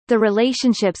The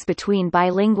relationships between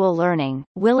bilingual learning,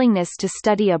 willingness to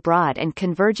study abroad and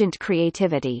convergent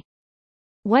creativity.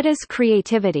 What is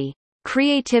creativity?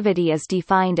 Creativity is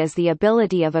defined as the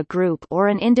ability of a group or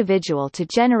an individual to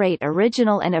generate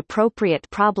original and appropriate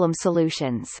problem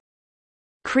solutions.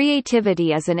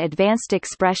 Creativity is an advanced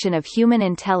expression of human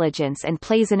intelligence and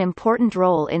plays an important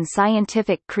role in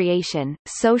scientific creation,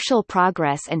 social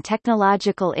progress and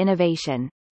technological innovation.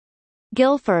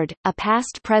 Guilford, a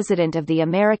past president of the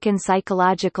American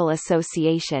Psychological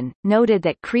Association, noted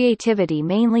that creativity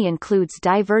mainly includes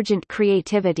divergent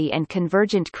creativity and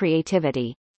convergent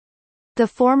creativity. The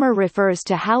former refers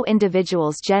to how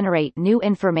individuals generate new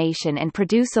information and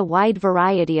produce a wide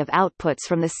variety of outputs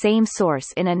from the same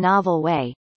source in a novel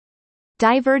way.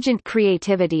 Divergent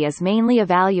creativity is mainly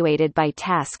evaluated by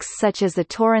tasks such as the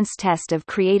Torrance test of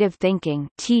creative thinking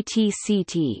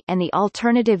 (TTCT) and the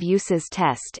alternative uses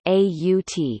test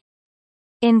 (AUT).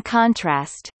 In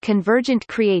contrast, convergent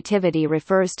creativity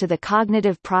refers to the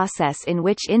cognitive process in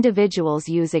which individuals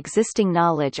use existing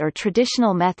knowledge or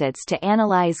traditional methods to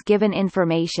analyze given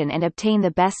information and obtain the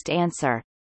best answer.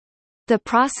 The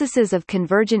processes of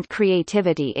convergent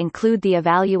creativity include the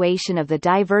evaluation of the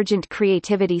divergent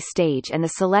creativity stage and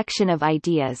the selection of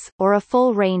ideas, or a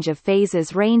full range of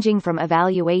phases ranging from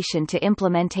evaluation to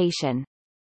implementation.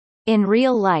 In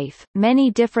real life,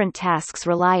 many different tasks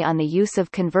rely on the use of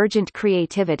convergent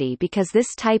creativity because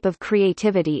this type of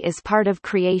creativity is part of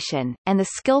creation, and the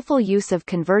skillful use of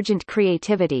convergent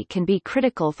creativity can be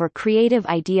critical for creative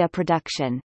idea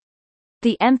production.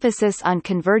 The emphasis on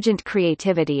convergent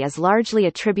creativity is largely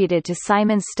attributed to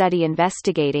Simon's study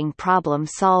investigating problem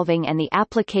solving and the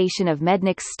application of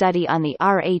Mednick's study on the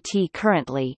RAT.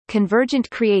 Currently,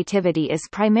 convergent creativity is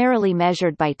primarily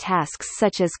measured by tasks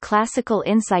such as classical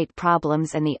insight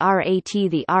problems and the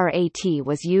RAT. The RAT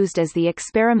was used as the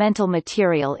experimental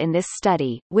material in this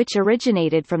study, which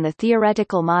originated from the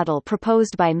theoretical model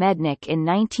proposed by Mednick in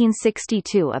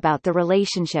 1962 about the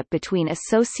relationship between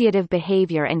associative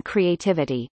behavior and creativity.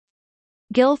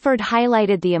 Guilford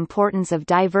highlighted the importance of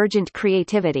divergent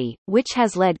creativity, which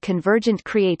has led convergent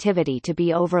creativity to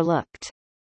be overlooked.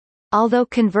 Although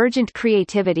convergent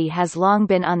creativity has long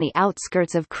been on the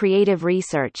outskirts of creative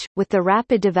research, with the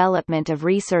rapid development of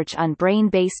research on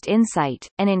brain-based insight,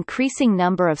 an increasing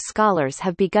number of scholars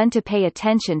have begun to pay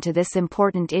attention to this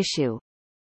important issue.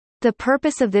 The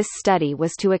purpose of this study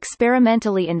was to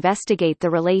experimentally investigate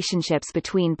the relationships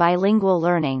between bilingual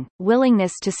learning,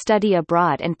 willingness to study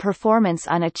abroad and performance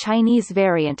on a Chinese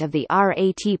variant of the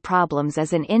RAT problems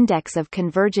as an index of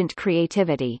convergent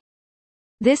creativity.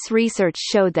 This research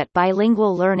showed that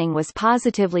bilingual learning was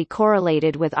positively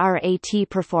correlated with RAT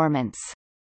performance.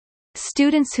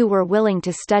 Students who were willing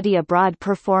to study abroad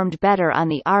performed better on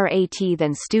the RAT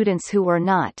than students who were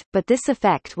not, but this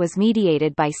effect was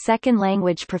mediated by second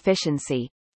language proficiency.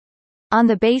 On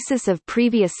the basis of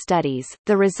previous studies,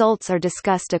 the results are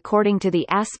discussed according to the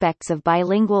aspects of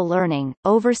bilingual learning,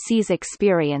 overseas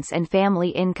experience and family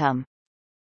income.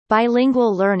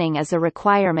 Bilingual learning is a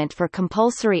requirement for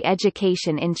compulsory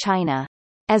education in China.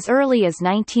 As early as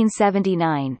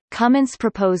 1979, Cummins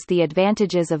proposed the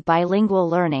advantages of bilingual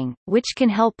learning, which can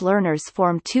help learners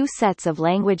form two sets of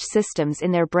language systems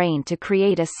in their brain to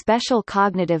create a special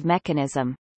cognitive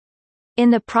mechanism. In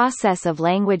the process of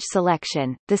language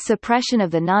selection, the suppression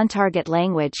of the non-target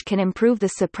language can improve the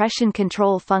suppression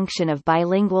control function of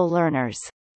bilingual learners.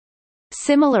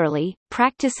 Similarly,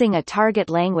 practicing a target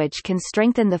language can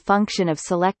strengthen the function of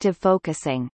selective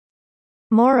focusing.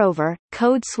 Moreover,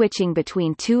 code switching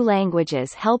between two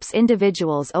languages helps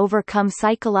individuals overcome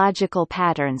psychological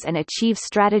patterns and achieve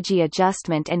strategy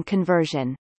adjustment and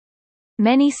conversion.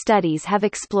 Many studies have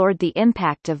explored the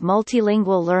impact of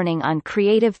multilingual learning on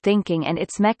creative thinking and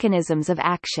its mechanisms of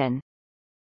action.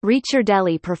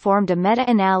 Ricciardelli performed a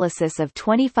meta-analysis of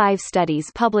 25 studies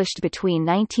published between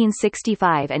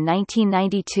 1965 and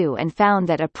 1992 and found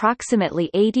that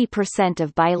approximately 80%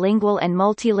 of bilingual and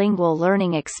multilingual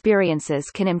learning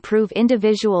experiences can improve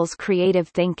individuals' creative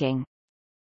thinking.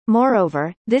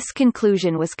 Moreover, this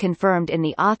conclusion was confirmed in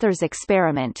the author's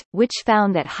experiment, which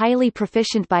found that highly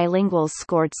proficient bilinguals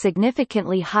scored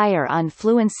significantly higher on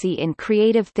fluency in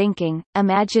creative thinking,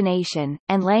 imagination,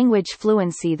 and language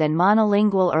fluency than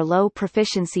monolingual or low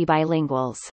proficiency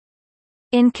bilinguals.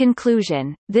 In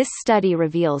conclusion, this study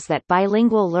reveals that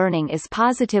bilingual learning is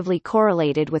positively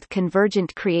correlated with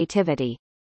convergent creativity.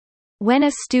 When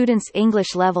a student's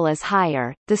English level is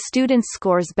higher, the student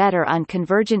scores better on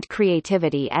convergent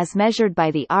creativity as measured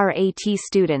by the RAT.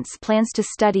 Students' plans to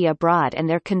study abroad and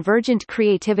their convergent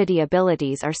creativity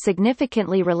abilities are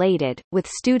significantly related, with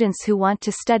students who want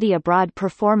to study abroad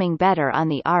performing better on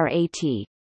the RAT.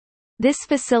 This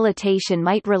facilitation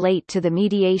might relate to the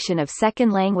mediation of second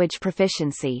language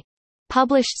proficiency.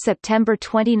 Published September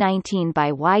 2019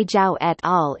 by Y. Zhao et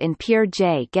al. In Peer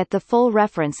J. Get the full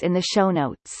reference in the show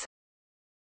notes.